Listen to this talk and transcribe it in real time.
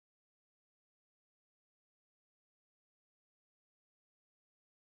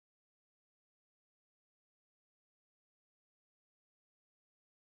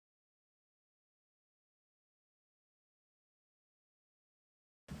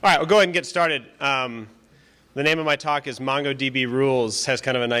All right, we'll go ahead and get started. The name of my talk is MongoDB Rules. Has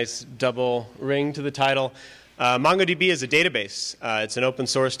kind of a nice double ring to the title. MongoDB is a database. It's an open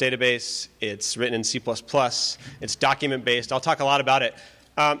source database. It's written in C++. It's document based. I'll talk a lot about it.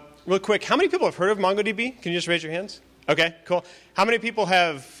 Real quick, how many people have heard of MongoDB? Can you just raise your hands? Okay, cool. How many people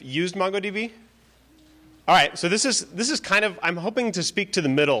have used MongoDB? All right, so this is kind of, I'm hoping to speak to the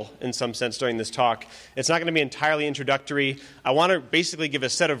middle in some sense during this talk. It's not going to be entirely introductory. I want to basically give a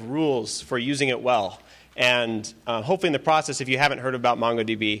set of rules for using it well. And hopefully in the process, if you haven't heard about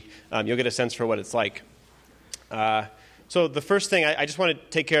MongoDB, you'll get a sense for what it's like. So the first thing, I just want to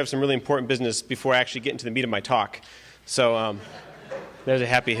take care of some really important business before I actually get into the meat of my talk. So there's a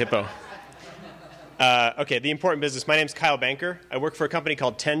happy hippo. Okay, the important business. My name's Kyle Banker. I work for a company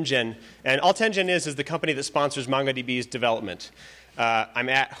called 10gen. And all 10gen is the company that sponsors MongoDB's development. I'm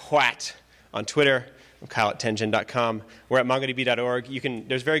at What on Twitter. I'm Kyle at 10gen.com. We're at mongodb.org.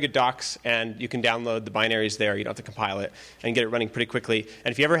 There's very good docs, and you can download the binaries there. You don't have to compile it and get it running pretty quickly.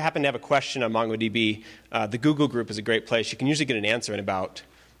 And if you ever happen to have a question on MongoDB, the Google group is a great place. You can usually get an answer in about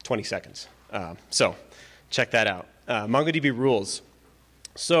 20 seconds. So check that out. MongoDB rules.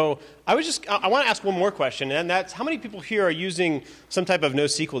 So I want to ask one more question, and that's how many people here are using some type of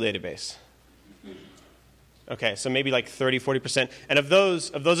NoSQL database? Okay, so maybe like 30, 40%. And of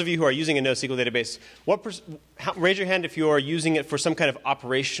those of you who are using a NoSQL database, raise your hand if you are using it for some kind of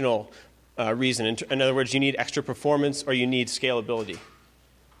operational reason. In other words, you need extra performance or you need scalability.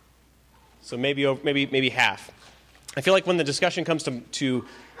 So maybe half. I feel like when the discussion comes to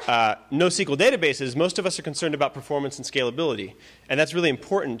NoSQL databases, most of us are concerned about performance and scalability. And that's really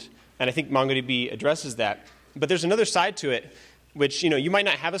important, and I think MongoDB addresses that. But there's another side to it, which you might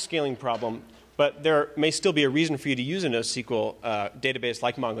not have a scaling problem, but there may still be a reason for you to use a NoSQL database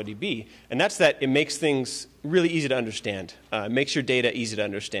like MongoDB, and that's that it makes things really easy to understand. It makes your data easy to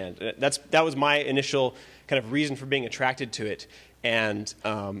understand. That was my initial kind of reason for being attracted to it, and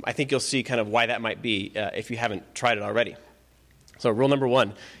I think you'll see kind of why that might be if you haven't tried it already. So rule number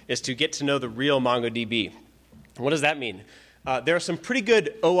one is to get to know the real MongoDB. What does that mean? There are some pretty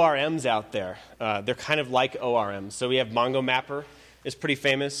good ORMs out there. They're kind of like ORMs. So we have MongoMapper is pretty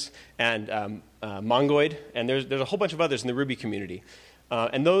famous, and Mongoid, and there's a whole bunch of others in the Ruby community.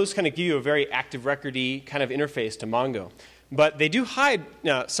 And those kind of give you a very active record-y kind of interface to Mongo. But they do hide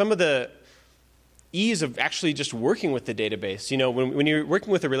some of the ease of actually just working with the database. When you're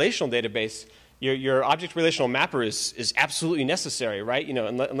working with a relational database, your object relational mapper is absolutely necessary, right?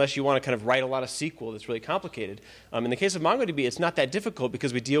 Unless you want to kind of write a lot of SQL that's really complicated. In the case of MongoDB, it's not that difficult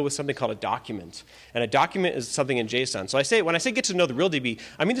because we deal with something called a document. And a document is something in JSON. So when I say get to know the real DB,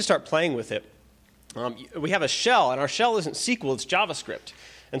 I mean to start playing with it. We have a shell, and our shell isn't SQL, it's JavaScript.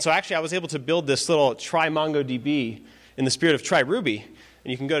 And so actually I was able to build this little try MongoDB in the spirit of try Ruby.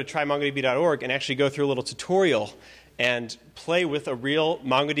 And you can go to trymongodb.org and actually go through a little tutorial and play with a real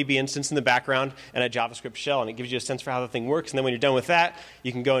MongoDB instance in the background and a JavaScript shell, and it gives you a sense for how the thing works. And then when you're done with that,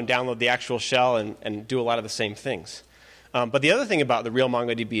 you can go and download the actual shell and do a lot of the same things. But the other thing about the real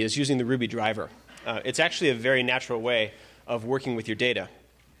MongoDB is using the Ruby driver. It's actually a very natural way of working with your data.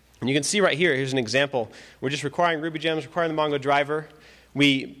 And you can see right here, here's an example. We're just requiring Ruby gems, requiring the Mongo driver.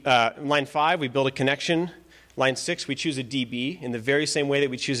 Line 5, we build a connection. Line 6, we choose a DB in the very same way that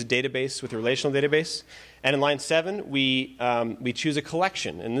we choose a database with a relational database. And in line 7, we choose a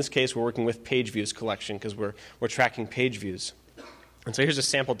collection. In this case, we're working with page views collection because we're tracking page views. And so here's a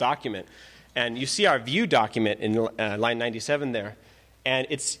sample document. And you see our view document in line 97 there. And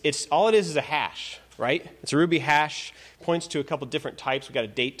it's all it is a hash, right? It's a Ruby hash, points to a couple different types. We've got a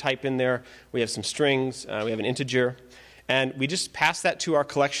date type in there. We have some strings. We have an integer. And we just pass that to our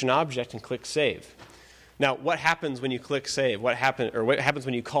collection object and click save. Now, what happens when you click save? What happens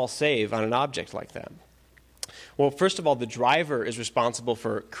when you call save on an object like that? Well, first of all, the driver is responsible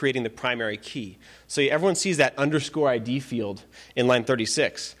for creating the primary key. So everyone sees that underscore ID field in line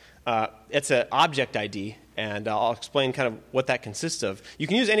 36. It's an object ID, and I'll explain kind of what that consists of. You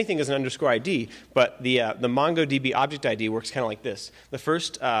can use anything as an underscore ID, but the MongoDB object ID works kind of like this. The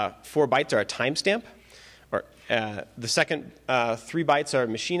first 4 bytes are a timestamp, or the second 3 bytes are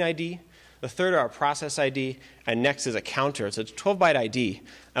machine ID. The third are a process ID, and next is a counter. It's a 12-byte ID.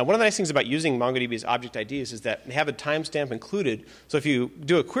 One of the nice things about using MongoDB's object IDs is that they have a timestamp included. So if you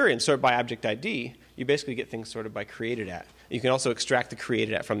do a query and sort by object ID, you basically get things sorted by created at. You can also extract the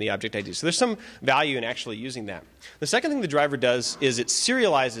created at from the object ID. So there's some value in actually using that. The second thing the driver does is it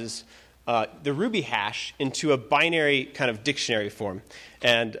serializes the Ruby hash into a binary kind of dictionary form.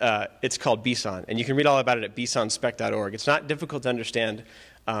 And it's called bson. And you can read all about it at bsonspec.org. It's not difficult to understand.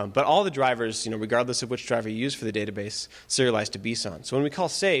 But all the drivers, regardless of which driver you use for the database, serialize to BSON. So when we call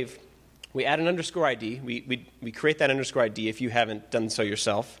save, we add an underscore ID. We create that underscore ID if you haven't done so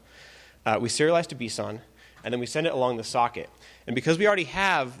yourself. We serialize to BSON, and then we send it along the socket. And because we already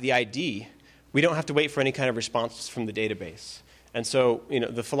have the ID, we don't have to wait for any kind of response from the database. And so,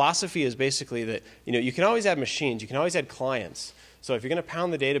 the philosophy is basically that, you can always add machines, you can always add clients. So if you're going to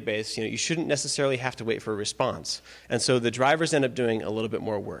pound the database, you shouldn't necessarily have to wait for a response. And so the drivers end up doing a little bit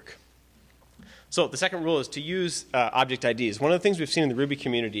more work. So the second rule is to use object IDs. One of the things we've seen in the Ruby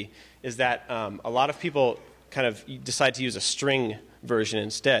community is that a lot of people kind of decide to use a string version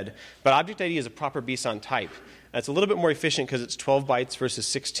instead. But object ID is a proper BSON type. It's a little bit more efficient because it's 12 bytes versus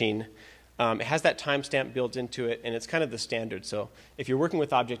 16. It has that timestamp built into it, and it's kind of the standard. So if you're working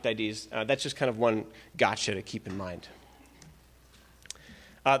with object IDs, that's just kind of one gotcha to keep in mind.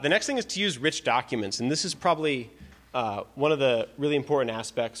 The next thing is to use rich documents, and this is probably one of the really important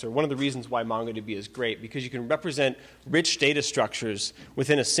aspects, or one of the reasons why MongoDB is great, because you can represent rich data structures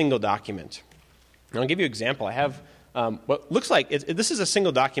within a single document. And I'll give you an example. I have what looks like, this is a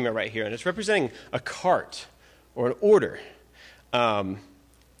single document right here, and it's representing a cart or an order.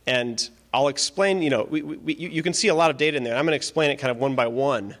 And I'll explain, you can see a lot of data in there. I'm going to explain it kind of one by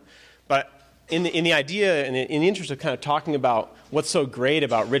one. But in the idea, in the interest of kind of talking about what's so great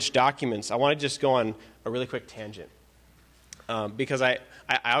about rich documents, I want to just go on a really quick tangent. Because I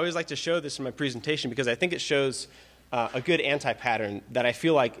always like to show this in my presentation because I think it shows a good anti-pattern that I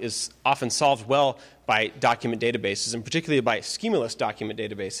feel like is often solved well by document databases, and particularly by schemaless document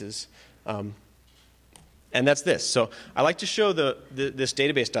databases. And that's this. So I like to show this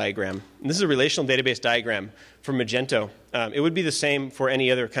database diagram. And this is a relational database diagram from Magento. It would be the same for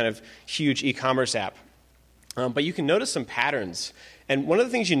any other kind of huge e-commerce app. But you can notice some patterns. And one of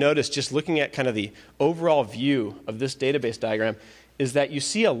the things you notice just looking at kind of the overall view of this database diagram is that you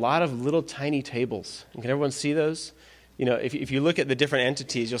see a lot of little tiny tables. And can everyone see those? If you look at the different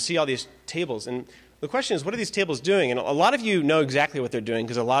entities, you'll see all these tables. And the question is, what are these tables doing? And a lot of you know exactly what they're doing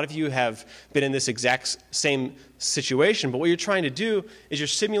because a lot of you have been in this exact same situation. But what you're trying to do is you're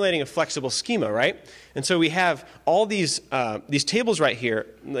simulating a flexible schema, right? And so we have all these tables right here,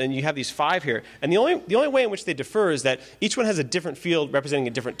 and you have these 5 here. And the only way in which they differ is that each one has a different field representing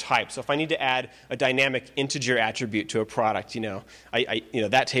a different type. So if I need to add a dynamic integer attribute to a product,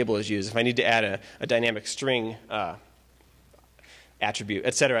 that table is used. If I need to add a dynamic string attribute,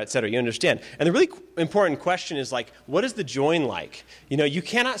 et cetera, you understand. And the really important question is what is the join like? You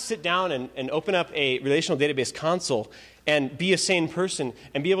cannot sit down and open up a relational database console and be a sane person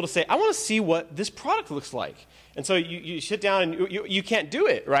and be able to say, I want to see what this product looks like. And so you sit down and you can't do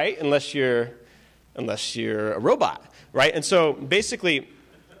it, right? Unless you're a robot, right? And so basically,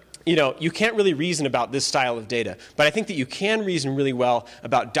 you can't really reason about this style of data, but I think that you can reason really well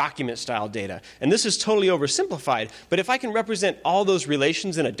about document-style data. And this is totally oversimplified, but if I can represent all those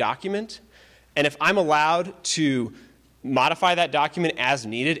relations in a document, and if I'm allowed to modify that document as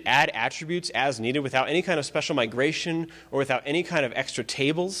needed, add attributes as needed without any kind of special migration or without any kind of extra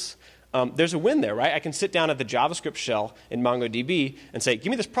tables, there's a win there, right? I can sit down at the JavaScript shell in MongoDB and say, give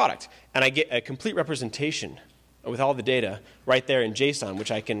me this product, and I get a complete representation with all the data right there in JSON, which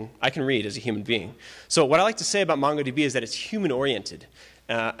I can read as a human being. So what I like to say about MongoDB is that it's human-oriented.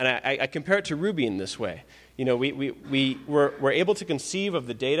 And I compare it to Ruby in this way. We're able to conceive of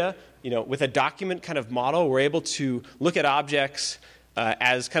the data, with a document kind of model. We're able to look at objects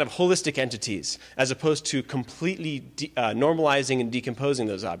as kind of holistic entities, as opposed to completely normalizing and decomposing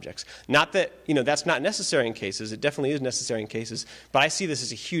those objects. Not that that's not necessary in cases. It definitely is necessary in cases. But I see this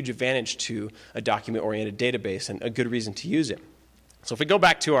as a huge advantage to a document-oriented database and a good reason to use it. So if we go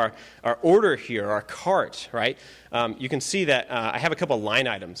back to our order here, our cart, right, you can see that I have a couple of line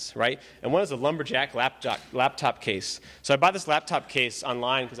items, right? And one is a lumberjack laptop case. So I bought this laptop case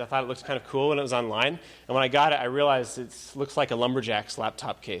online because I thought it looked kind of cool when it was online. And when I got it, I realized it looks like a lumberjack's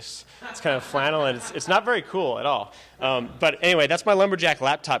laptop case. It's kind of flannel, and it's not very cool at all. But anyway, that's my lumberjack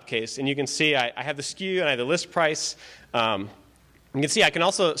laptop case. And you can see I have the SKU and I have the list price. You can see I can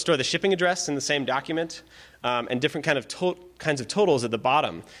also store the shipping address in the same document. And different kinds of totals at the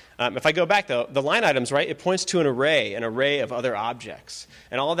bottom. If I go back, though, the line items, right, it points to an array of other objects.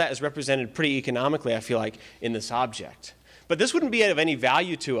 And all of that is represented pretty economically, I feel like, in this object. But this wouldn't be of any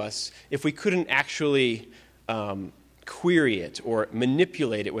value to us if we couldn't actually query it or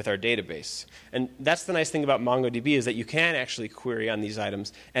manipulate it with our database. And that's the nice thing about MongoDB is that you can actually query on these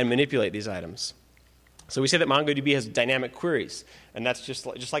items and manipulate these items. So we say that MongoDB has dynamic queries, and that's just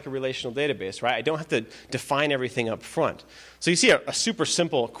like a relational database, right? I don't have to define everything up front. So you see a super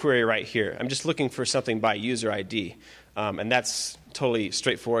simple query right here. I'm just looking for something by user ID. And that's totally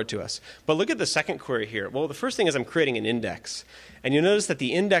straightforward to us. But look at the second query here. Well, the first thing is I'm creating an index. And you'll notice that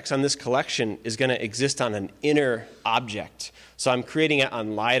the index on this collection is going to exist on an inner object. So I'm creating it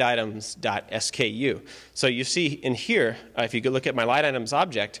on lineitems.sku. So you see in here, if you could look at my lineitems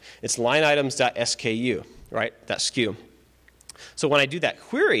object, it's lineitems.sku, right? .sku. So when I do that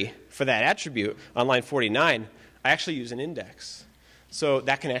query for that attribute on line 49, I actually use an index. So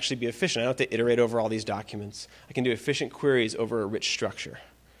that can actually be efficient. I don't have to iterate over all these documents. I can do efficient queries over a rich structure.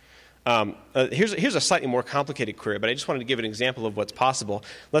 Here's a slightly more complicated query, but I just wanted to give an example of what's possible.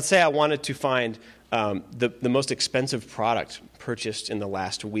 Let's say I wanted to find the most expensive product purchased in the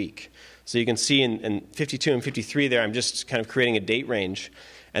last week. So you can see in 52 and 53 there, I'm just kind of creating a date range.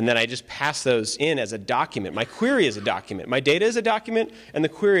 And then I just pass those in as a document. My query is a document. My data is a document, and the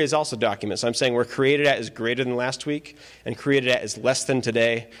query is also a document. So I'm saying where created at is greater than last week, and created at is less than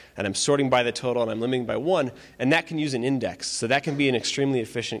today, and I'm sorting by the total, and I'm limiting by 1, and that can use an index. So that can be an extremely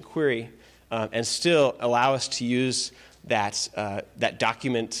efficient query and still allow us to use that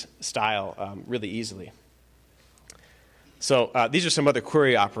document style really easily. So these are some other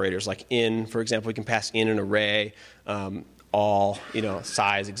query operators, like in, for example. We can pass in an array. All,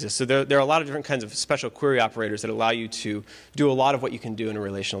 size exists. So there are a lot of different kinds of special query operators that allow you to do a lot of what you can do in a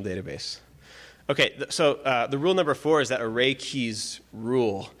relational database. Okay, so the rule number 4 is that array keys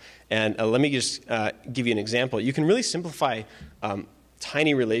rule. And let me just give you an example. You can really simplify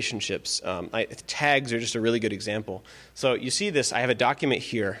tiny relationships. Tags are just a really good example. So you see this. I have a document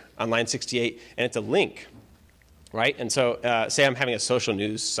here on line 68, and it's a link. Right? And so say I'm having a social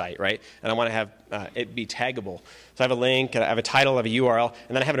news site, right? And I want to have it be taggable. So I have a link, I have a title, I have a URL,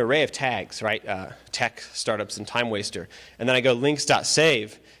 and then I have an array of tags, right? Tech, startups, and time waster. And then I go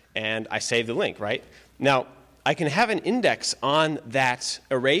links.save, and I save the link, right? Now, I can have an index on that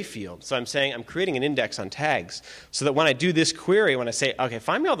array field. So I'm saying I'm creating an index on tags so that when I do this query, when I say, okay,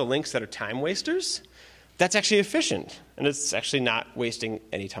 find me all the links that are time wasters, that's actually efficient. And it's actually not wasting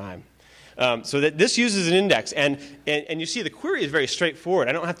any time. So that this uses an index, and you see the query is very straightforward.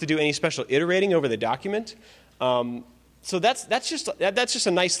 I don't have to do any special iterating over the document. So that's just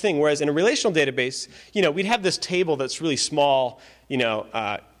a nice thing. Whereas in a relational database, we'd have this table that's really small,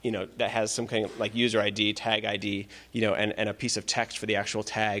 that has some kind of like user ID, tag ID, and a piece of text for the actual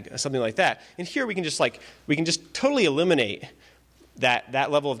tag, something like that. And here we can just totally eliminate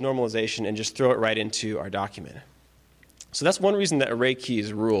that level of normalization and just throw it right into our document. So that's one reason that array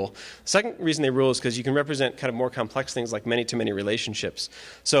keys rule. The second reason they rule is because you can represent kind of more complex things like many-to-many relationships.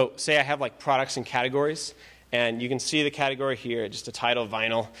 So say I have like products and categories, and you can see the category here, just a title,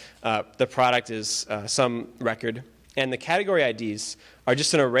 vinyl. The product is some record. And the category IDs are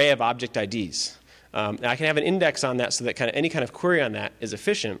just an array of object IDs. Now I can have an index on that so that any kind of query on that is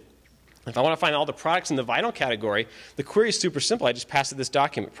efficient. If I want to find all the products in the vinyl category, the query is super simple. I just pass it this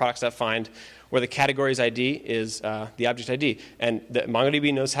document, products.find, where the category's ID is the object ID. And the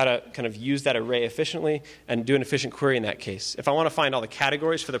MongoDB knows how to kind of use that array efficiently and do an efficient query in that case. If I want to find all the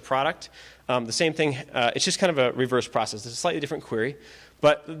categories for the product, the same thing. It's just kind of a reverse process. It's a slightly different query.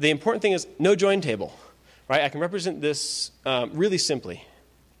 But the important thing is no join table. Right? I can represent this really simply.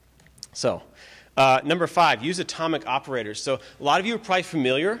 So number 5, use atomic operators. So a lot of you are probably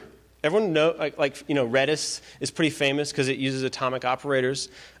familiar. Everyone know, Redis is pretty famous because it uses atomic operators.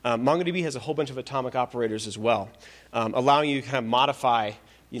 MongoDB has a whole bunch of atomic operators as well, allowing you to kind of modify,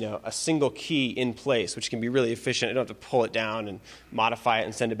 a single key in place, which can be really efficient. You don't have to pull it down and modify it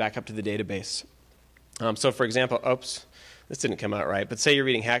and send it back up to the database. So, for example, oops, this didn't come out right. But say you're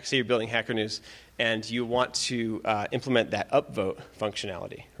building Hacker News, and you want to implement that upvote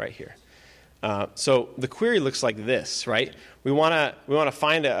functionality right here. So the query looks like this, right? We want to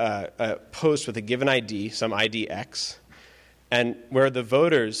find a post with a given ID, some ID X, and where the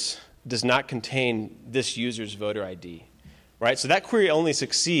voters does not contain this user's voter ID, right? So that query only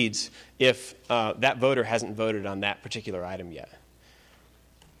succeeds if that voter hasn't voted on that particular item yet.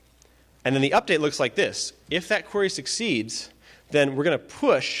 And then the update looks like this. If that query succeeds, then we're going to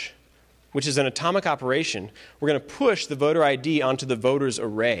push, which is an atomic operation, we're going to push the voter ID onto the voters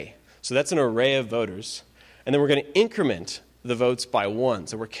array. So that's an array of voters. And then we're going to increment the votes by 1.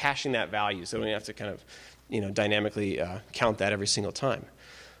 So we're caching that value. So we don't have to kind of dynamically count that every single time.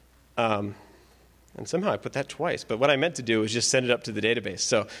 And somehow I put that twice. But what I meant to do was just send it up to the database.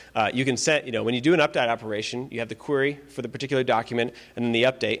 So you can set, when you do an update operation, you have the query for the particular document and then the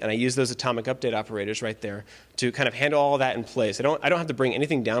update. And I use those atomic update operators right there to kind of handle all of that in place. I don't have to bring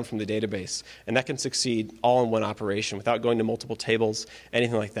anything down from the database. And that can succeed all in one operation without going to multiple tables,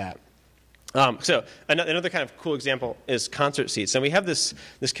 anything like that. So another kind of cool example is concert seats. And we have this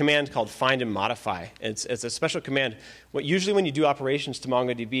command called find and modify. It's a special command. Usually when you do operations to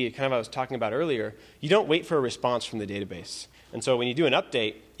MongoDB, kind of I was talking about earlier, you don't wait for a response from the database. And so when you do an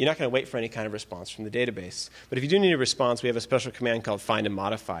update, you're not going to wait for any kind of response from the database. But if you do need a response, we have a special command called find and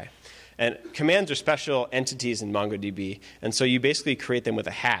modify. And commands are special entities in MongoDB. And so you basically create them with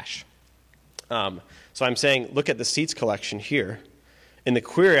a hash. So I'm saying, look at the seats collection here. In the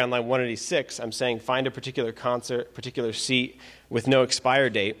query on line 186, I'm saying find a particular concert, particular seat with no expire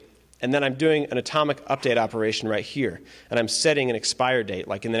date. And then I'm doing an atomic update operation right here. And I'm setting an expire date,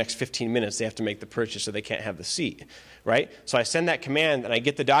 like in the next 15 minutes they have to make the purchase so they can't have the seat. Right? So I send that command and I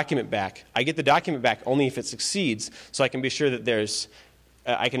get the document back. I get the document back only if it succeeds, so I can be sure that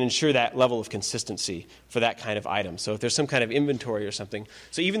I can ensure that level of consistency for that kind of item. So if there's some kind of inventory or something.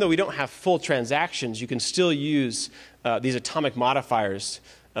 So even though we don't have full transactions, you can still use these atomic modifiers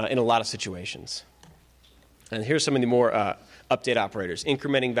in a lot of situations. And here's some of the more update operators.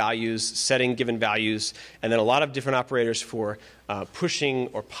 Incrementing values, setting given values, and then a lot of different operators for pushing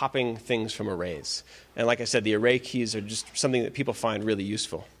or popping things from arrays. And like I said, the array keys are just something that people find really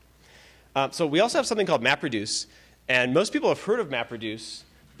useful. So we also have something called MapReduce. And most people have heard of MapReduce,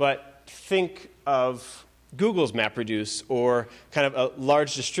 but think of Google's MapReduce or kind of a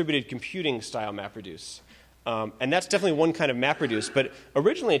large distributed computing style MapReduce. And that's definitely one kind of MapReduce, but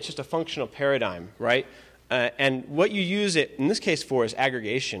originally it's just a functional paradigm, right? And what you use it, in this case, for is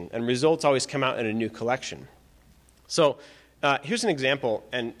aggregation, and results always come out in a new collection. So here's an example,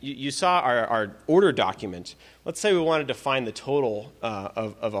 and you saw our order document. Let's say we wanted to find the total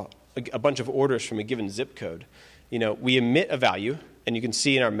of a bunch of orders from a given zip code. We emit a value, and you can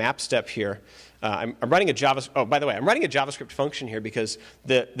see in our map step here, I'm writing a JavaScript function here because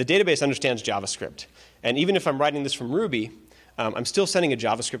the database understands JavaScript. And even if I'm writing this from Ruby, I'm still sending a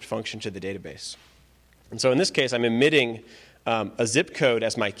JavaScript function to the database. And so in this case, I'm emitting a zip code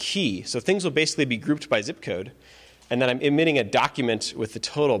as my key. So things will basically be grouped by zip code. And then I'm emitting a document with the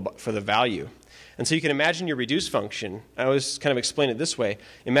total for the value. And so you can imagine your reduce function. I always kind of explain it this way.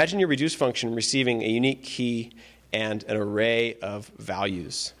 Imagine your reduce function receiving a unique key and an array of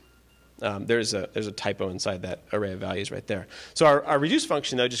values. There's a typo inside that array of values right there. So our reduce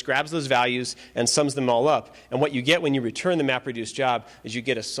function, though, just grabs those values and sums them all up. And what you get when you return the MapReduce job is you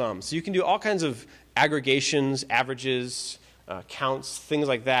get a sum. So you can do all kinds of aggregations, averages, counts, things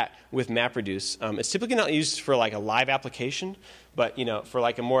like that with MapReduce. It's typically not used for like a live application, but for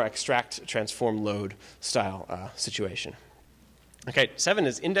like a more extract, transform, load style situation. Okay, 7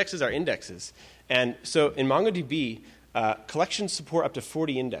 is indexes are indexes. And so in MongoDB, collections support up to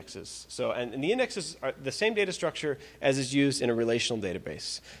 40 indexes. So, and the indexes are the same data structure as is used in a relational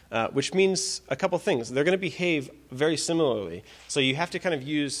database, which means a couple things. They're going to behave very similarly. So you have to kind of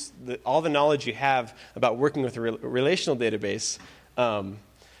use all the knowledge you have about working with a relational database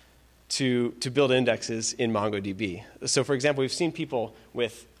to build indexes in MongoDB. So for example, we've seen people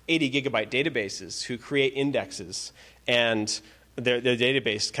with 80 gigabyte databases who create indexes, and their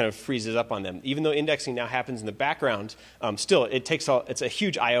database kind of freezes up on them. Even though indexing now happens in the background, still it's a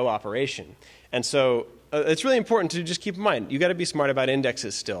huge I/O operation. And so it's really important to just keep in mind, you've got to be smart about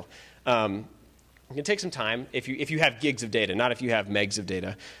indexes still. It can take some time if you have gigs of data, not if you have megs of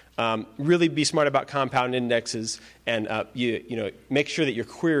data. Really be smart about compound indexes, and make sure that your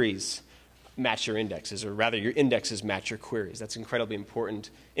queries match your indexes, or rather your indexes match your queries. That's incredibly important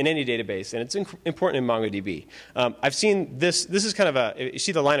in any database, and it's important in MongoDB. I've seen this is kind of you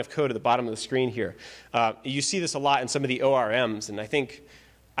see the line of code at the bottom of the screen here. You see this a lot in some of the ORMs, and I think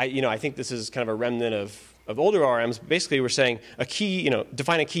this is kind of a remnant of older ORMs. Basically, we're saying a key,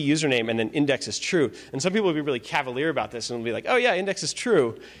 define a key username and then index is true. And some people will be really cavalier about this and will be like, oh yeah, index is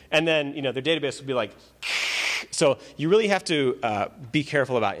true. And then, their database will be like, so you really have to be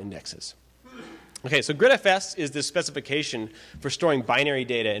careful about indexes. Okay, so GridFS is the specification for storing binary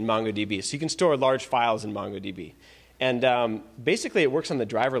data in MongoDB. So you can store large files in MongoDB. And basically, it works on the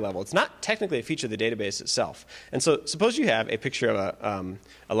driver level. It's not technically a feature of the database itself. And so suppose you have a picture of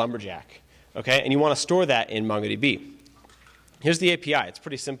a lumberjack, okay, and you want to store that in MongoDB. Here's the API. It's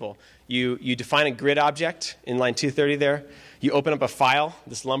pretty simple. You define a grid object in line 230 there. You open up a file,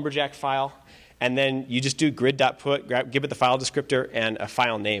 this lumberjack file, and then you just do grid.put, give it the file descriptor and a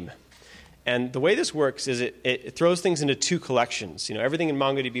file name. And the way this works is it throws things into two collections. Everything in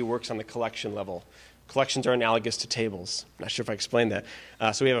MongoDB works on the collection level. Collections are analogous to tables. I'm not sure if I explained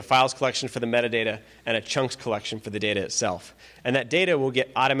that. So we have a files collection for the metadata and a chunks collection for the data itself. And that data will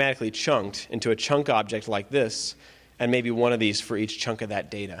get automatically chunked into a chunk object like this, and maybe one of these for each chunk of that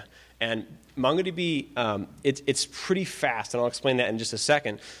data. And MongoDB, it's pretty fast, and I'll explain that in just a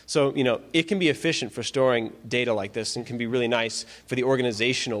second. So, it can be efficient for storing data like this and can be really nice for the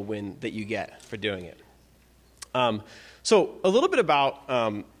organizational win that you get for doing it. So a little bit about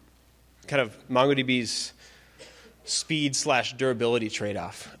kind of MongoDB's speed/durability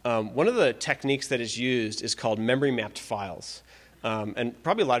trade-off. One of the techniques that is used is called memory mapped files. And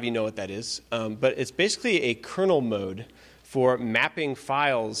probably a lot of you know what that is. But it's basically a kernel mode for mapping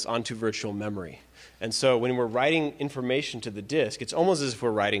files onto virtual memory. And so when we're writing information to the disk, it's almost as if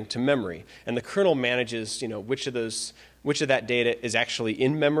we're writing to memory. And the kernel manages, which of that data is actually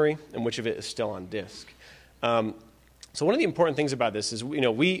in memory and which of it is still on disk. So one of the important things about this is,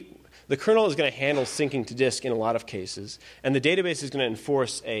 the kernel is going to handle syncing to disk in a lot of cases, and the database is going to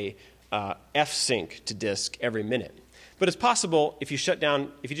enforce a fsync to disk every minute. But it's possible if you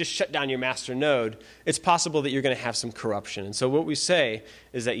just shut down your master node, it's possible that you're going to have some corruption. And so what we say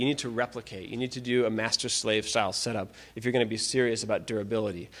is that you need to replicate. You need to do a master-slave style setup if you're going to be serious about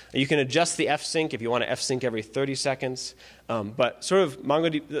durability. You can adjust the fsync if you want to fsync every 30 seconds. But sort of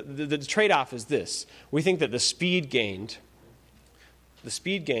MongoDB, the trade-off is this. We think that the speed gained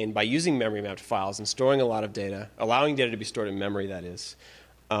by using memory mapped files and storing a lot of data, allowing data to be stored in memory, that is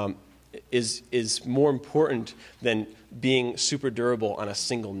more important than being super durable on a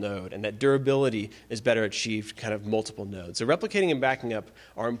single node, and that durability is better achieved kind of multiple nodes. So replicating and backing up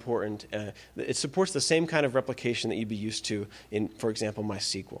are important. It supports the same kind of replication that you'd be used to in, for example,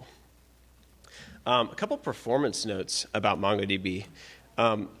 MySQL. A couple performance notes about MongoDB.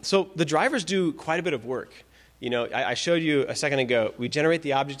 So the drivers do quite a bit of work. I showed you a second ago, we generate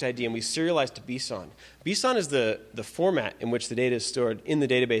the object ID and we serialize to BSON. BSON is the format in which the data is stored in the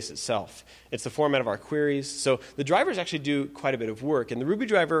database itself. It's the format of our queries. So the drivers actually do quite a bit of work. And the Ruby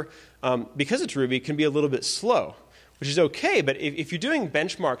driver, because it's Ruby, can be a little bit slow, which is okay. But if you're doing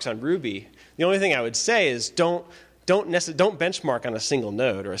benchmarks on Ruby, the only thing I would say is don't benchmark on a single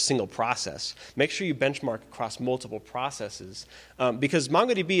node or a single process. Make sure you benchmark across multiple processes, because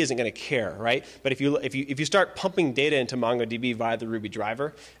MongoDB isn't going to care, right? But if you start pumping data into MongoDB via the Ruby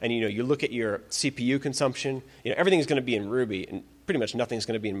driver, and you look at your CPU consumption, everything's going to be in Ruby, and pretty much nothing's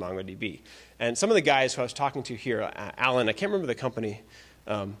going to be in MongoDB. And some of the guys who I was talking to here, Alan, I can't remember the company,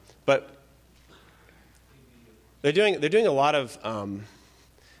 but they're doing a lot of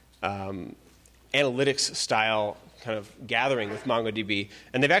analytics style kind of gathering with MongoDB,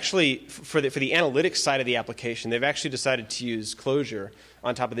 and they've actually, for the analytics side of the application, they've actually decided to use Clojure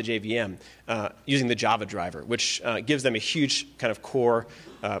on top of the JVM using the Java driver, which gives them a huge kind of core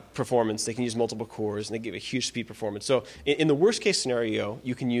performance. They can use multiple cores, and they give a huge speed performance. So in the worst case scenario,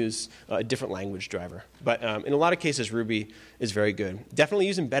 you can use a different language driver. But in a lot of cases, Ruby is very good. Definitely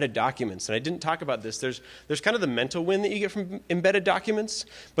use embedded documents. And I didn't talk about this. There's kind of the mental win that you get from embedded documents,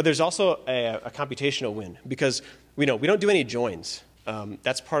 but there's also a computational win, because we don't do any joins.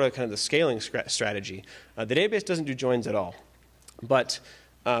 That's part of kind of the scaling strategy. The database doesn't do joins at all. But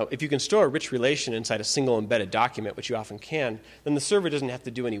if you can store a rich relation inside a single embedded document, which you often can, then the server doesn't have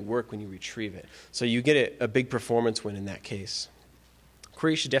to do any work when you retrieve it. So you get a big performance win in that case.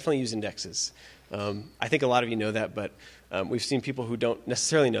 Queries should definitely use indexes. I think a lot of you know that, but we've seen people who don't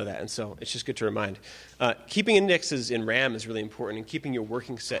necessarily know that, and so it's just good to remind. Keeping indexes in RAM is really important, and keeping your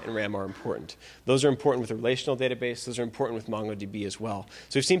working set in RAM are important. Those are important with a relational database. Those are important with MongoDB as well.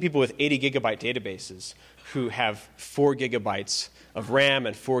 So we've seen people with 80 gigabyte databases who have 4 gigabytes of RAM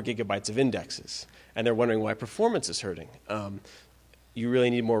and 4 gigabytes of indexes, and they're wondering why performance is hurting. You really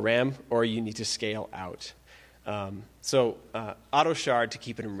need more RAM, or you need to scale out. Auto shard to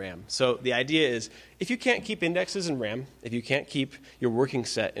keep it in RAM. So the idea is, if you can't keep indexes in RAM, if you can't keep your working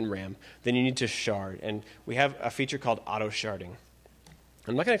set in RAM, then you need to shard. And we have a feature called auto sharding.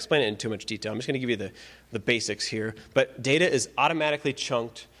 I'm not going to explain it in too much detail. I'm just going to give you the basics here. But data is automatically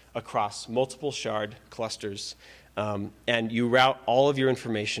chunked across multiple shard clusters, and you route all of your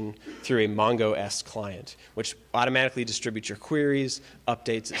information through a MongoDB client, which automatically distributes your queries,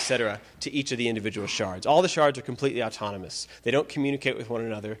 updates, etc., to each of the individual shards. All the shards are completely autonomous. They don't communicate with one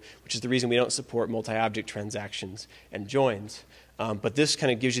another, which is the reason we don't support multi-object transactions and joins. But this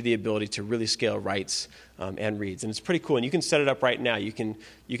kind of gives you the ability to really scale writes and reads. And it's pretty cool. And you can set it up right now. You can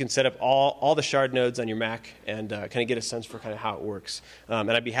set up all the shard nodes on your Mac and kind of get a sense for kind of how it works.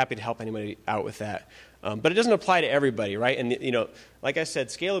 And I'd be happy to help anybody out with that. But it doesn't apply to everybody, right? And like I said,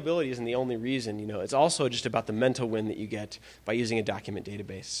 scalability isn't the only reason. It's also just about the mental win that you get by using a document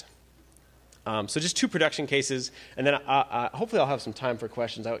database. So just 2 production cases, and then hopefully I'll have some time for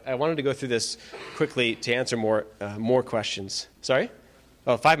questions. I wanted to go through this quickly to answer more questions. Sorry?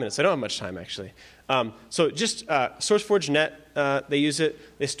 Oh, 5 minutes. I don't have much time, actually. So just SourceForge.net, they use it.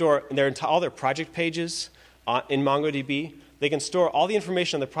 They store all their project pages in MongoDB. They can store all the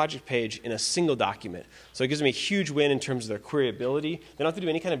information on the project page in a single document. So it gives them a huge win in terms of their queryability. They don't have to do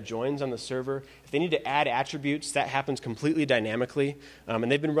any kind of joins on the server. If they need to add attributes, that happens completely dynamically.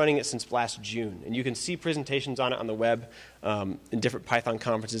 And they've been running it since last June. And you can see presentations on it on the web in different Python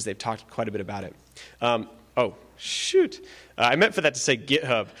conferences. They've talked quite a bit about it. Oh, shoot. I meant for that to say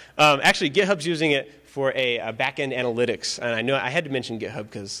GitHub. Actually, GitHub's using it for a back-end analytics. And I know I had to mention GitHub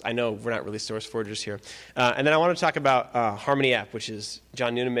because I know we're not really SourceForgers here. And then I want to talk about Harmony App, which is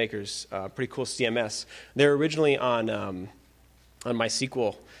John Neunemaker's pretty cool CMS. They're originally on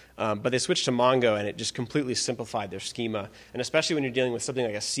MySQL, but they switched to Mongo, and it just completely simplified their schema. And especially when you're dealing with something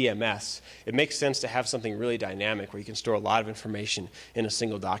like a CMS, it makes sense to have something really dynamic where you can store a lot of information in a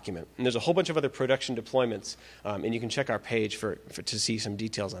single document. And there's a whole bunch of other production deployments, and you can check our page to see some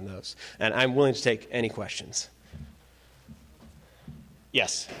details on those. And I'm willing to take any questions.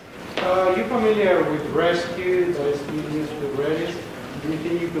 Yes? Are you familiar with Rescue that is being used with Redis? Do you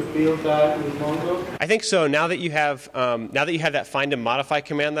think you could build that with Mongo? I think so. Now that you have that find and modify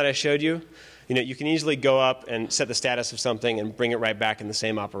command that I showed you, you can easily go up and set the status of something and bring it right back in the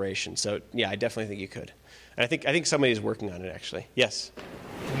same operation. So yeah, I definitely think you could. And I think somebody's working on it actually. Yes.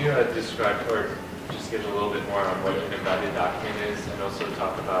 Can you describe or just give a little bit more on what an embedded document is, and also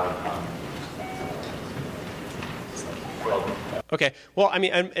talk about Okay. Well, I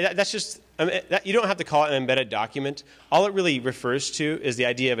mean, that's just you don't have to call it an embedded document. All it really refers to is the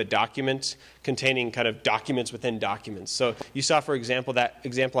idea of a document containing kind of documents within documents. So you saw, for example, that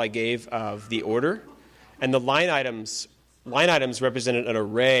example I gave of the order, and the line items represented an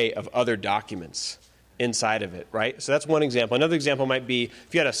array of other documents inside of it, right? So that's one example. Another example might be if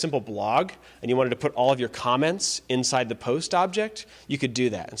you had a simple blog and you wanted to put all of your comments inside the post object, you could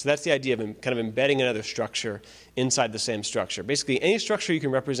do that. And so that's the idea of kind of embedding another structure inside the same structure. Basically, any structure you can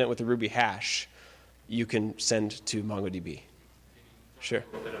represent with a Ruby hash, you can send to MongoDB. Sure.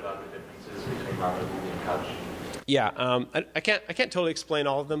 A little bit about the differences between MongoDB and Couch. Yeah, I can't totally explain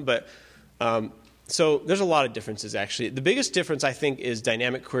all of them, but so there's a lot of differences actually. The biggest difference I think is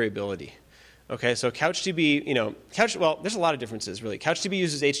dynamic queryability. Okay, so CouchDB, there's a lot of differences, really. CouchDB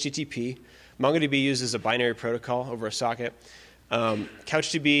uses HTTP. MongoDB uses a binary protocol over a socket.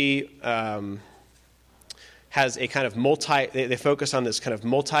 CouchDB has a kind of they focus on this kind of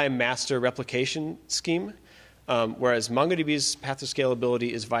multi-master replication scheme, whereas MongoDB's path to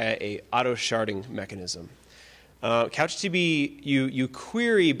scalability is via a auto-sharding mechanism. CouchDB, you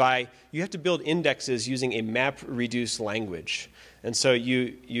query you have to build indexes using a map-reduce language. And so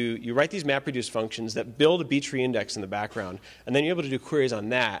you write these map-reduce functions that build a B-tree index in the background, and then you're able to do queries on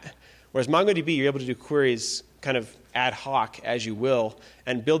that. Whereas MongoDB, you're able to do queries kind of ad hoc as you will,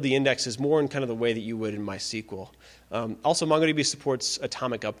 and build the indexes more in kind of the way that you would in MySQL. Also, MongoDB supports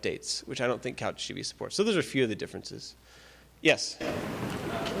atomic updates, which I don't think CouchDB supports. So those are a few of the differences. Yes?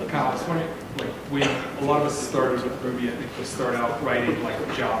 Kyle, I was wondering, when a lot of us started with Ruby, I think we start out writing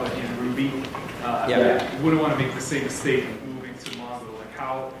Java in Ruby. You wouldn't want to make the same mistake of moving to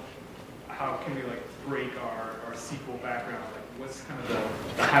Mongo. How can we break our SQL background? What's kind of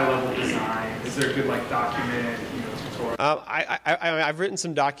the high-level design? Is there a good document, tutorial? I've written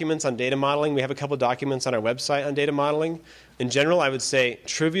some documents on data modeling. We have a couple documents on our website on data modeling. In general, I would say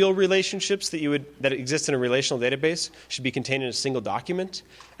trivial relationships that exist in a relational database should be contained in a single document.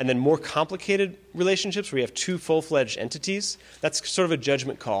 And then more complicated relationships where you have two full-fledged entities, that's sort of a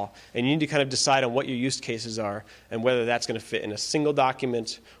judgment call. And you need to kind of decide on what your use cases are and whether that's going to fit in a single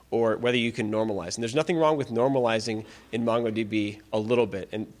document or whether you can normalize. And there's nothing wrong with normalizing in MongoDB a little bit.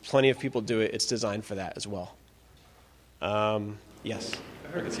 And plenty of people do it. It's designed for that as well. Yes? I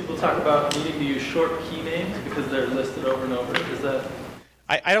heard people talk about needing to use short key names because they're listed over and over. Is that?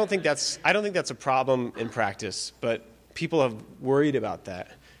 I don't think that's a problem in practice, but people have worried about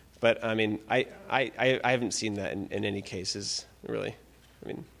that. But I mean, I haven't seen that in any cases, really. I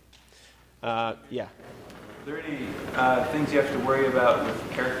mean, yeah. Are there any things you have to worry about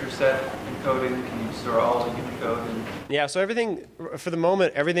with character set encoding? Can you store all of Unicode? Yeah. So everything, for the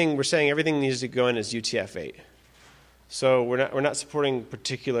moment, everything needs to go in as UTF-8. So we're not supporting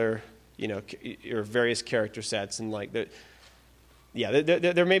particular, or various character sets and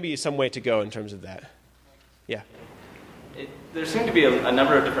there may be some way to go in terms of that. Yeah. There seem to be a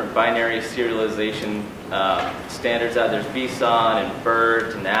number of different binary serialization standards out there. There's BSON and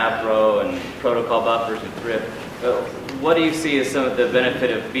BERT and Avro and protocol buffers and thrift. What do you see as some of the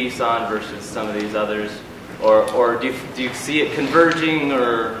benefit of BSON versus some of these others, or do you see it converging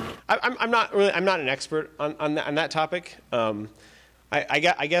or? I'm not an expert on that topic.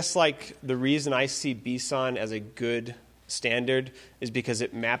 I guess like the reason I see BSON as a good standard is because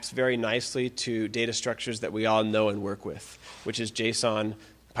it maps very nicely to data structures that we all know and work with, which is JSON,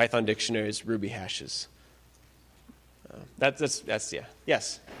 Python dictionaries, Ruby hashes. That's yeah.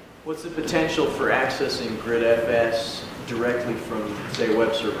 Yes? What's the potential for accessing GridFS directly from, say, a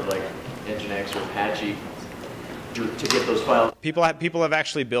web server like Nginx or Apache to get those files? People have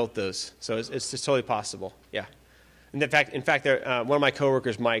actually built those, so it's totally possible. Yeah. And in fact, one of my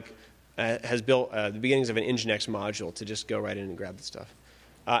coworkers, Mike, has built the beginnings of an Nginx module to just go right in and grab the stuff.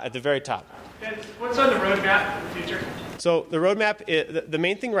 At the very top. And what's on the roadmap for the future? So the roadmap, the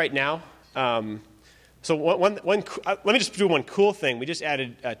main thing right now, so let me just do one cool thing. We just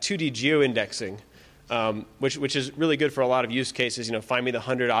added 2D geoindexing, which is really good for a lot of use cases. You know, find me the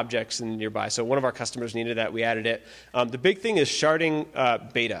 100 objects in nearby. So one of our customers needed that. We added it. The big thing is sharding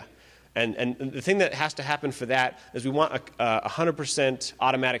beta. And the thing that has to happen for that is we want a 100%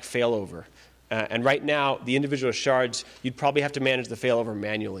 automatic failover. And right now, the individual shards, you'd probably have to manage the failover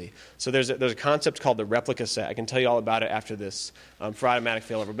manually. So there's a concept called the replica set. I can tell you all about it after this for automatic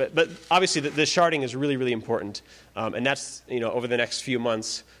failover. But obviously, the sharding is really, really important. And that's, over the next few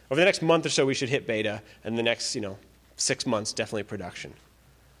months. Over the next month or so, we should hit beta. And the next, 6 months, definitely production.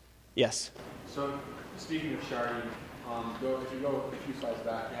 Yes? So speaking of sharding, if you go a few slides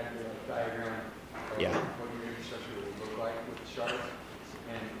back, you had your diagram of what your infrastructure would look like with the shards.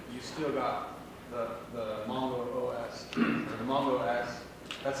 And you still got the Mongo OS, or the Mongo OS,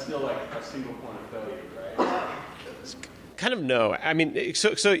 that's still like a single point of failure, right? Kind of no. I mean, the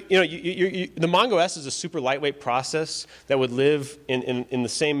Mongo OS is a super lightweight process that would live in the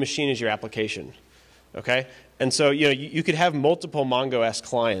same machine as your application, okay? And so, you could have multiple Mongo OS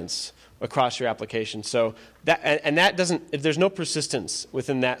clients across your application. So that doesn't, there's no persistence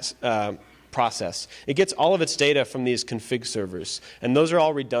within that process. It gets all of its data from these config servers, and those are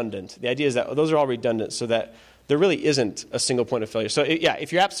all redundant. The idea is that those are all redundant so that there really isn't a single point of failure. So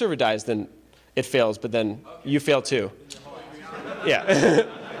if your app server dies, then it fails, but then you fail too. Yeah.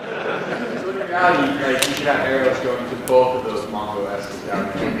 So in reality, you should have arrows going to both of those Mongo OSs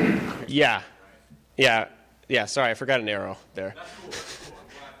down there. Yeah. Sorry, I forgot an arrow there.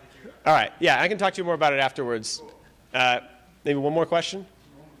 All right. Yeah, I can talk to you more about it afterwards. Maybe one more question?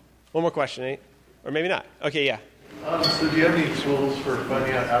 One more question, Nate? Or maybe not. Okay, yeah. So do you have any tools for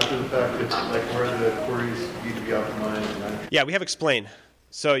finding out after the fact where the queries need to be optimized? Yeah, we have explain.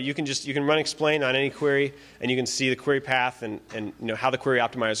 So you can run explain on any query, and you can see the query path and how the query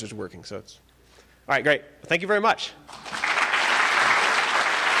optimizer is working. So it's all right. Great. Thank you very much.